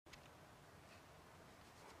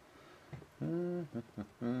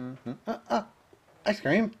Ice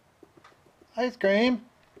cream. Ice cream.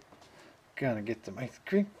 Gonna get some ice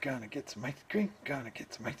cream. Gonna get some ice cream. Gonna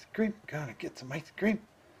get some ice cream. Gonna get some ice cream.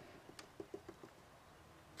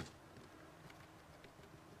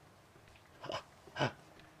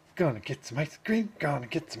 Gonna get some ice cream. Gonna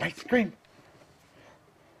get some ice cream.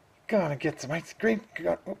 Gonna get some ice cream.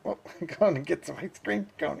 Gonna get some ice cream.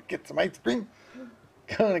 Gonna get some ice cream.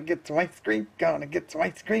 Gonna get some ice cream. Gonna get some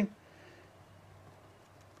ice cream.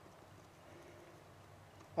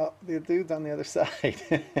 Oh, the dude's on the other side.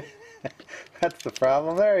 That's the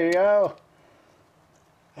problem. There you go.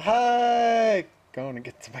 Hi. Gonna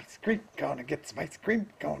get some ice cream. Gonna get some ice cream.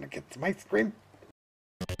 Gonna get some ice cream.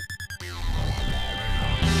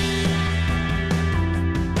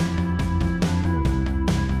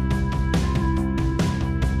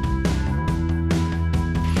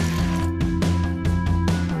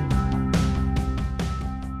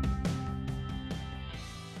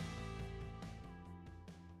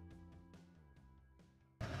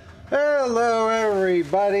 Hello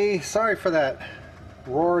everybody. Sorry for that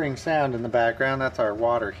roaring sound in the background. That's our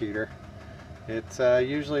water heater. It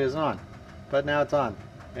usually is on, but now it's on,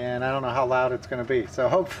 and I don't know how loud it's going to be, so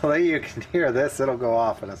hopefully you can hear this. It'll go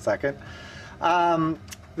off in a second.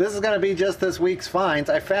 This is going to be just this week's finds.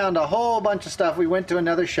 I found a whole bunch of stuff. We went to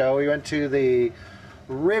another show. We went to the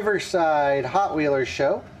Riverside Hot Wheelers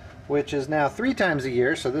show, which is now 3 times a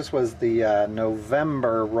year, so this was the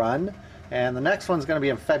November run. And the next one's going to be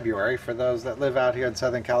in February for those that live out here in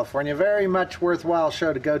Southern California. Very much worthwhile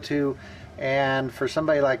show to go to. And for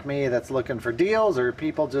somebody like me that's looking for deals, or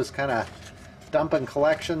people just kind of dumping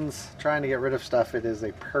collections, trying to get rid of stuff, it is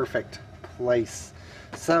a perfect place.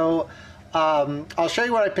 So I'll show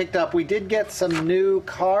you what I picked up. We did get some new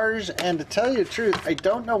cars, and to tell you the truth, I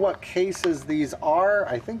don't know what cases these are.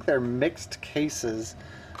 I think they're mixed cases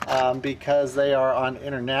because they are on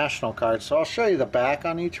international cards. So I'll show you the back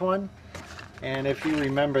on each one. And if you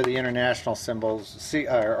remember the international symbols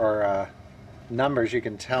or numbers, you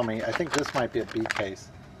can tell me. I think this might be a B case.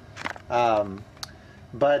 But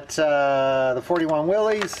the 41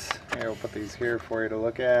 Willies, here, we'll put these here for you to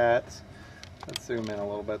look at. Let's zoom in a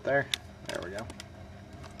little bit there. There we go.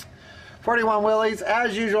 41 Willies,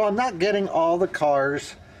 as usual, I'm not getting all the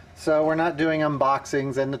cars, so we're not doing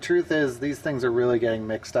unboxings. And the truth is, these things are really getting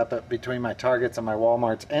mixed up between my Targets and my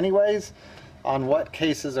Walmarts anyways. On what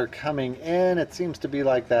cases are coming in. It seems to be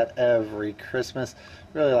like that every Christmas.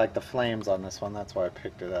 Really like the flames on this one, that's why I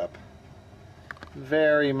picked it up.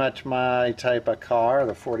 Very much my type of car,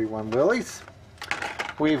 the 41 Willies.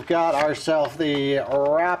 We've got ourselves the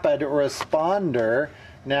Rapid Responder.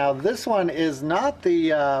 Now this one is not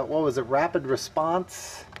the, what was it, Rapid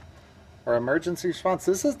Response or Emergency Response.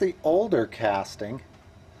 This is the older casting,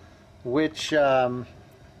 which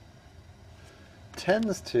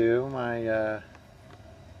tends to, my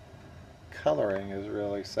coloring is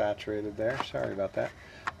really saturated there, sorry about that,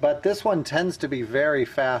 but this one tends to be very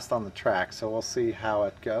fast on the track, so we'll see how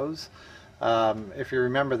it goes. If you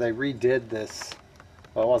remember, they redid this,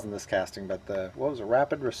 well, it wasn't this casting, but the, what was it,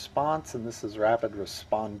 Rapid Response, and this is Rapid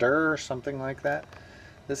Responder or something like that.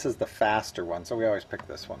 This is the faster one, so we always pick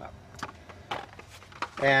this one up.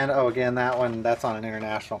 And oh, again, that one, that's on an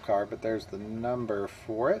international card, but there's the number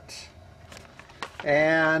for it.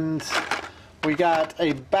 And we got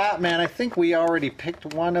a Batman. I think we already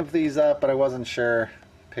picked one of these up, but I wasn't sure.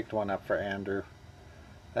 Picked one up for Andrew.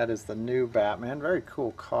 That is the new Batman. Very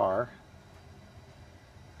cool car.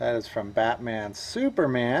 That is from Batman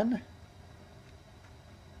Superman.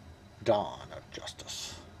 Dawn of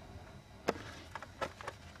Justice.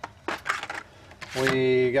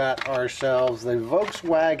 We got ourselves the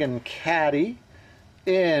Volkswagen Caddy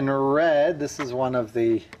in red. This is one of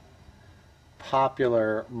the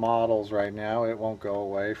popular models right now. It won't go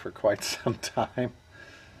away for quite some time.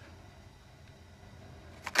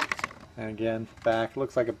 And again, back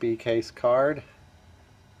looks like a B case card.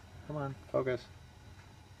 Come on, focus.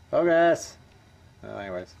 Focus! Well,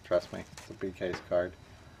 anyways, trust me, it's a B case card.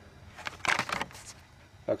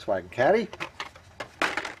 Volkswagen Caddy.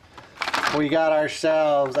 We got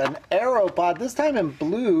ourselves an Aeropod, this time in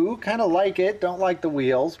blue. Kind of like it, don't like the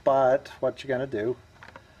wheels, but what you gonna do?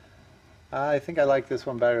 I think I like this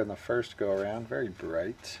one better than the first go around. Very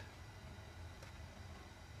bright.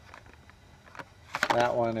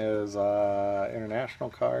 That one is international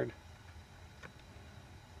card.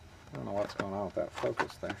 I don't know what's going on with that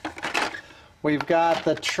focus there. We've got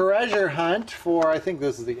the Treasure Hunt for, I think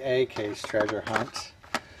this is the A case Treasure Hunt.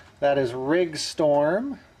 That is Rig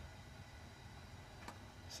Storm.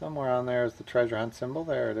 Somewhere on there is the Treasure Hunt symbol.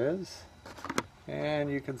 There it is.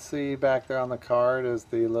 And you can see back there on the card is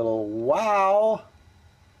the little wow.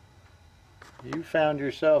 You found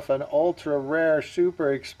yourself an ultra rare,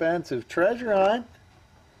 super expensive treasure hunt.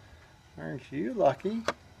 Aren't you lucky?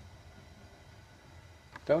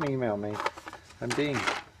 Don't email me. I'm being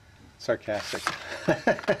sarcastic.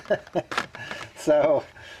 So,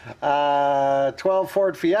 12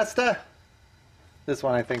 Ford Fiesta. This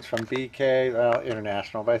one I think is from BK, well,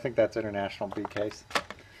 International, but I think that's International BK's.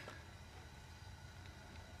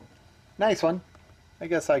 Nice one. I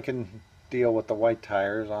guess I can deal with the white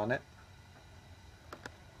tires on it.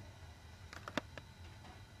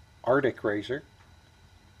 Arctic Racer.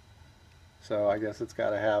 So I guess it's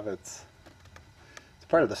got to have it's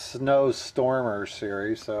part of the Snow Stormer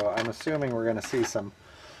series, so I'm assuming we're going to see some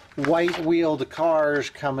white-wheeled cars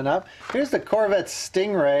coming up. Here's the Corvette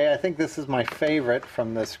Stingray. I think this is my favorite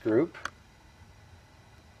from this group.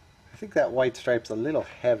 I think that white stripe's a little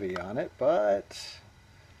heavy on it, but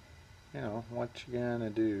you know, what you gonna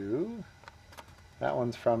do? That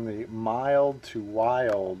one's from the Mild to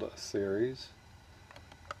Wild series.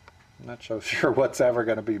 I'm not so sure what's ever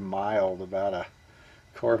going to be mild about a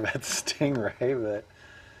Corvette Stingray, but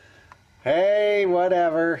hey,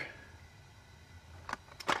 whatever.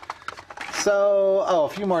 So, oh, a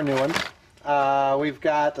few more new ones. We've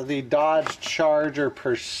got the Dodge Charger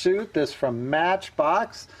Pursuit, this from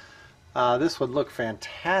Matchbox. This would look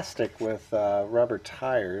fantastic with rubber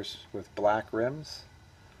tires with black rims,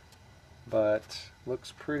 but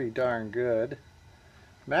looks pretty darn good.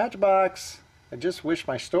 Matchbox, I just wish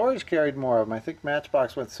my stores carried more of them. I think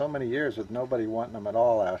Matchbox went so many years with nobody wanting them at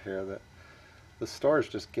all out here that the stores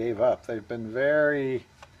just gave up. They've been very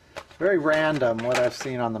random what I've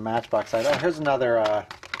seen on the Matchbox side. Oh, here's another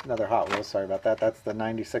Hot Wheels. Sorry about that. That's the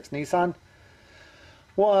 96 Nissan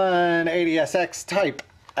 180SX Type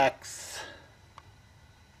X.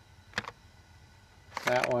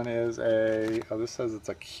 That one is a, oh, this says it's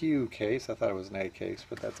a Q case. I thought it was an A case,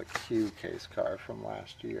 but that's a Q case car from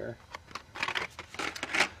last year.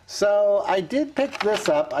 So I did pick this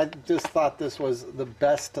up. I just thought this was the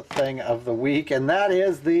best thing of the week, and that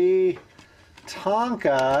is the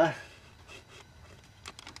Tonka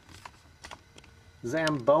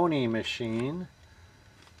Zamboni machine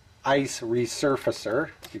ice resurfacer,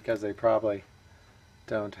 because they probably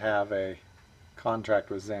don't have a contract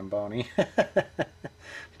with Zamboni.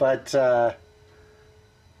 But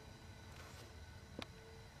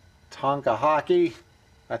Tonka hockey,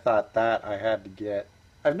 I thought that I had to get.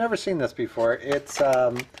 I've never seen this before. It's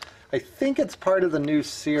I think it's part of the new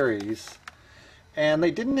series, and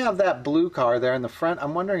they didn't have that blue car there in the front.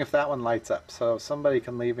 I'm wondering if that one lights up, so if somebody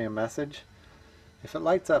can leave me a message. If it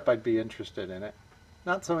lights up, I'd be interested in it.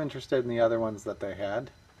 Not so interested in the other ones that they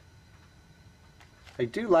had. I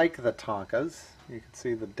do like the Tonkas. You can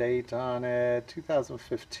see the date on it,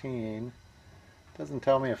 2015. Doesn't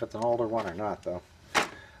tell me if it's an older one or not, though.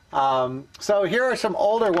 So here are some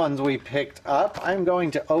older ones we picked up. I'm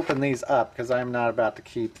going to open these up because I'm not about to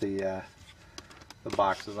keep the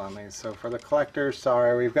boxes on these. So for the collectors,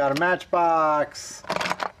 sorry, we've got a Matchbox.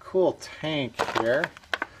 Cool tank here.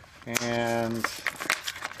 And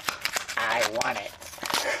I want it.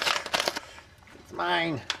 It's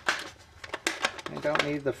mine. I don't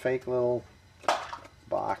need the fake little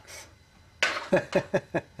box.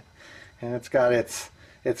 And it's got its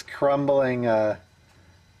crumbling here.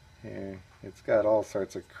 It's got all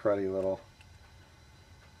sorts of cruddy little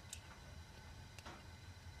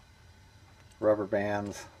rubber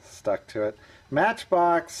bands stuck to it.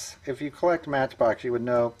 Matchbox, if you collect Matchbox, you would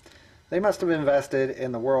know they must have invested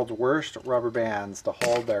in the world's worst rubber bands to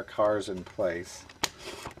hold their cars in place.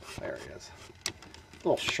 There he is.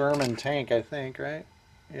 Little Sherman tank, I think, right?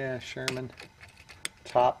 Yeah, Sherman.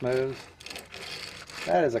 Top moves.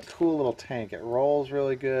 That is a cool little tank. It rolls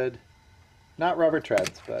really good. Not rubber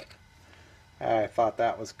treads, but I thought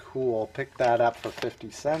that was cool. Picked that up for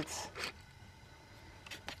 50 cents.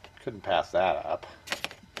 Couldn't pass that up.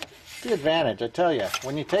 The advantage, I tell you,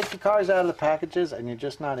 when you take the cars out of the packages and you're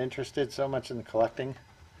just not interested so much in the collecting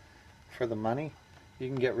for the money, you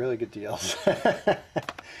can get really good deals.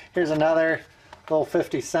 Here's another little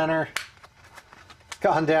 50 center.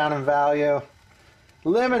 Gone down in value.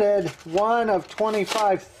 Limited, one of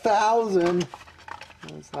 25,000.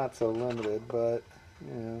 It's not so limited, but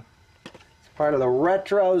yeah, it's part of the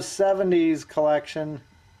retro 70s collection.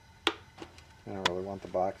 I don't really want the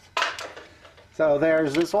box. So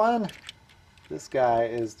there's this one. This guy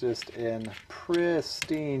is just in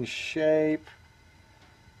pristine shape.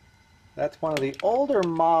 That's one of the older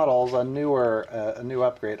models, a new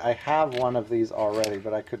upgrade. I have one of these already,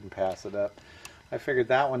 but I couldn't pass it up. I figured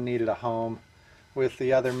that one needed a home. with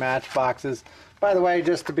the other matchboxes. By the way,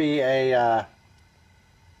 just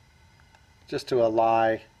to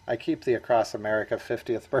lie, I keep the Across America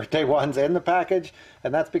 50th birthday ones in the package,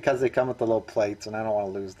 and that's because they come with the little plates, and I don't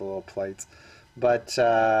want to lose the little plates. But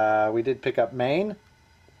we did pick up Maine.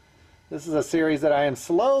 This is a series that I am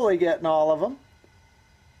slowly getting all of them.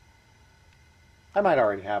 I might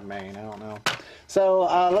already have Maine, I don't know. So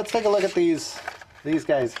let's take a look at these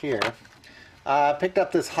guys here. Picked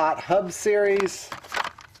up this Hot Hub series.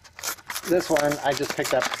 This one I just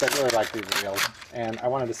picked up because I really like these wheels, and I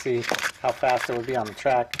wanted to see how fast it would be on the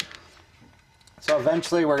track. So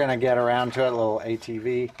eventually we're going to get around to it, a little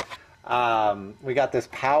ATV. We got this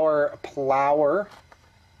Power Plower.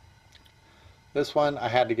 This one I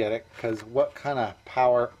had to get it because what kind of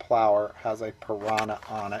Power Plower has a piranha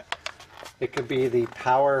on it? It could be the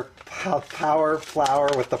Power Plower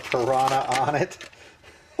with the piranha on it.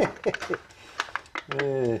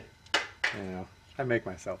 You know, I make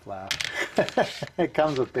myself laugh. It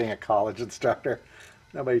comes with being a college instructor.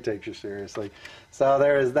 Nobody takes you seriously. So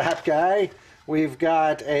there is that guy. We've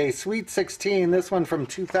got a Sweet 16, this one from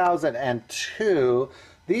 2002.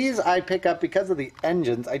 These I pick up because of the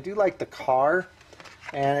engines. I do like the car,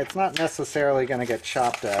 and it's not necessarily going to get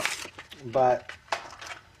chopped up, but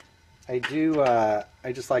I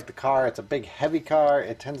just like the car. It's a big, heavy car.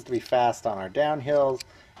 It tends to be fast on our downhills,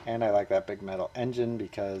 and I like that big metal engine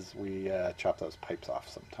because we chop those pipes off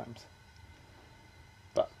sometimes.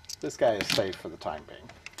 But this guy is safe for the time being.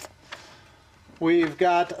 We've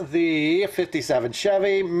got the 57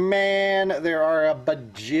 Chevy. Man, there are a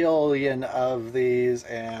bajillion of these,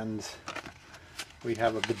 and we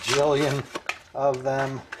have a bajillion of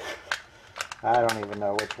them. I don't even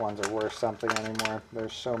know which ones are worth something anymore.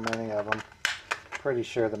 There's so many of them. Pretty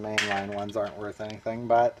sure the mainline ones aren't worth anything,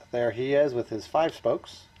 but there he is with his 5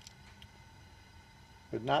 spokes.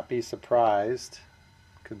 Would not be surprised,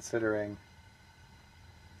 considering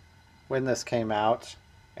when this came out,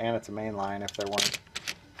 and it's a mainline, if there weren't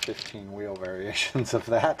 15 wheel variations of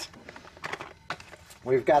that.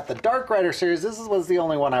 We've got the Dark Rider series. This was the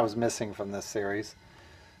only one I was missing from this series.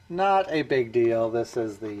 Not a big deal. This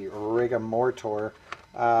is the Rigamortor.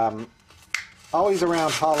 Always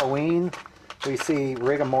around Halloween, we see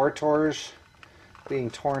Rigamortors being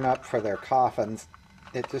torn up for their coffins.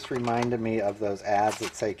 It just reminded me of those ads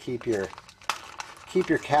that say keep your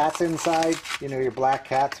cats inside. You know, your black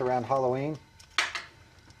cats around Halloween.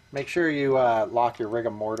 Make sure you lock your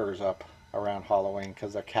Rigamortors up around Halloween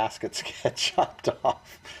because their caskets get chopped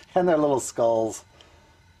off and their little skulls.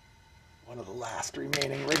 One of the last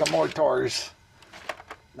remaining Rigamortors.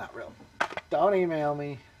 Not real. Don't email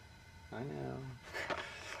me. I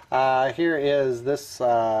know. Here is this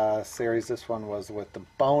series. This one was with the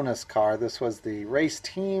bonus car. This was the Race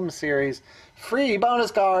Team series. Free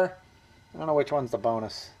bonus car. I don't know which one's the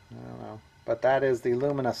bonus. I don't know. But that is the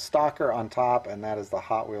Lumina Stalker on top, and that is the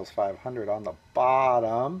Hot Wheels 500 on the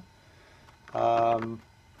bottom. Yeah,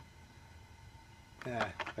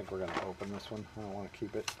 I think we're going to open this one. I don't want to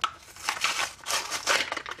keep it.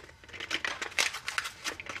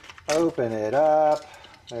 Open it up.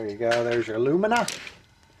 There you go. There's your Lumina.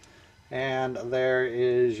 And there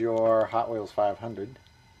is your Hot Wheels 500.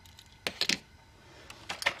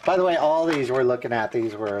 By the way, all these we're looking at,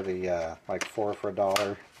 these were the like 4 for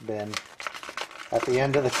 $1 bin at the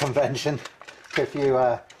end of the convention. If you,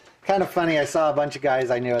 kind of funny, I saw a bunch of guys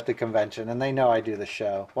I knew at the convention, and they know I do the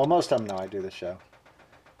show. Well, most of them know I do the show.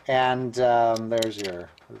 And there's your,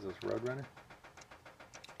 what is this, Roadrunner?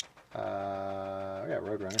 Yeah,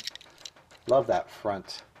 Roadrunner. Love that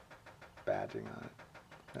front badging on it.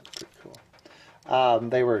 That's pretty cool.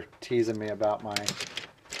 They were teasing me about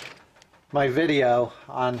my video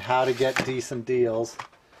on how to get decent deals,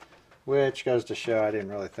 which goes to show I didn't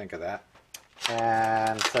really think of that.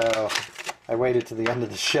 And so I waited to the end of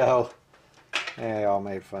the show, and they all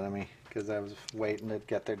made fun of me because I was waiting to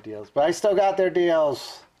get their deals. But I still got their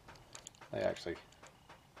deals. They actually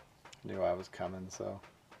knew I was coming, so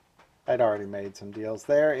I'd already made some deals.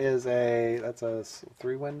 There is a, that's a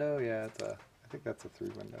 3-window? Yeah, it's a, I think that's a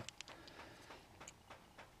 3-window.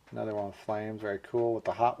 Another one with flames, very cool with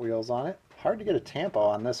the Hot Wheels on it. Hard to get a tampo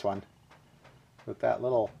on this one with that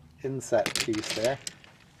little inset piece there.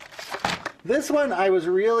 This one I was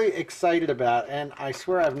really excited about, and I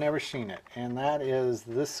swear I've never seen it, and that is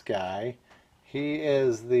this guy. He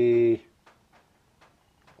is the,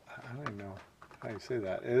 I don't even know how you say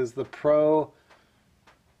that. It is the Prototipo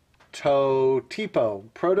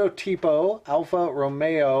Alfa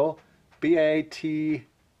Romeo BAT9,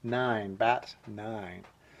 BAT9.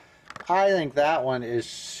 I think that one is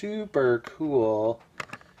super cool,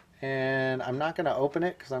 and I'm not going to open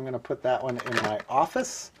it because I'm going to put that one in my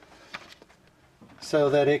office so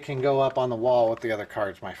that it can go up on the wall with the other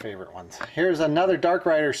cards, my favorite ones. Here's another Dark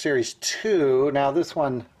Rider Series 2. Now this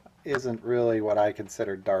one isn't really what I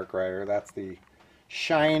consider Dark Rider. That's the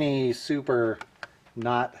shiny, super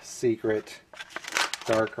not secret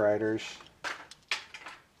Dark Riders.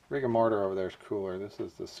 Rigor Mortar over there is cooler. This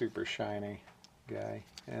is the super shiny guy.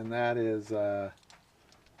 And that is,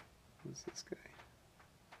 who's this guy?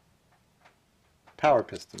 Power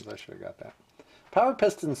Pistons. I should have got that. Power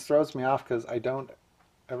Pistons throws me off because I don't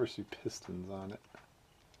ever see pistons on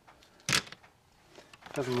it.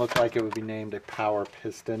 Doesn't look like it would be named a Power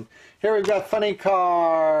Piston. Here we've got Funny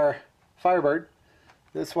Car Firebird.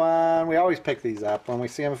 This one, we always pick these up when we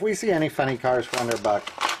see them. If we see any funny cars for under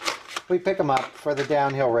 $1, we pick them up for the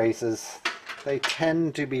downhill races. They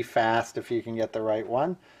tend to be fast if you can get the right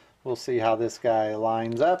one. We'll see how this guy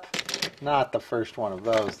lines up. Not the first one of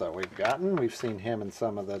those that we've gotten. We've seen him in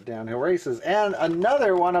some of the downhill races. And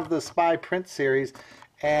another one of the Spy Print series.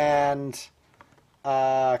 And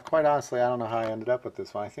quite honestly, I don't know how I ended up with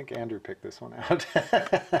this one. I think Andrew picked this one out.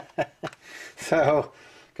 So,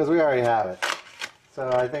 because we already have it. So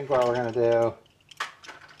I think what we're going to do,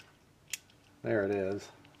 there it is.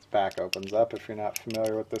 Its back opens up. If you're not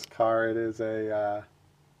familiar with this car, it is a,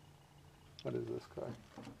 what is this car?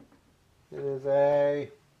 It is a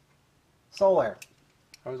Soul Air.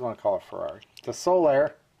 I always want to call it Ferrari. The Soul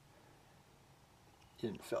Air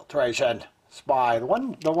Infiltration Spy. The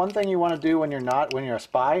one thing you want to do when you're a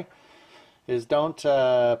spy is don't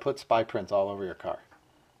put spy prints all over your car,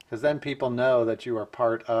 because then people know that you are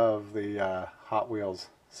part of the Hot Wheels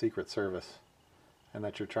Secret Service and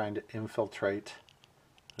that you're trying to infiltrate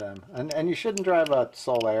them. And you shouldn't drive a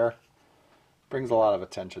Soul Air. Brings a lot of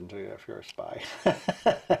attention to you if you're a spy.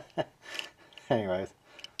 Anyways,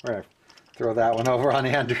 we're going to throw that one over on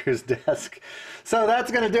Andrew's desk. So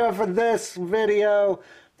that's going to do it for this video.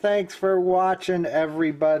 Thanks for watching,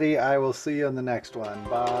 everybody. I will see you in the next one.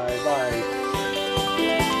 Bye bye.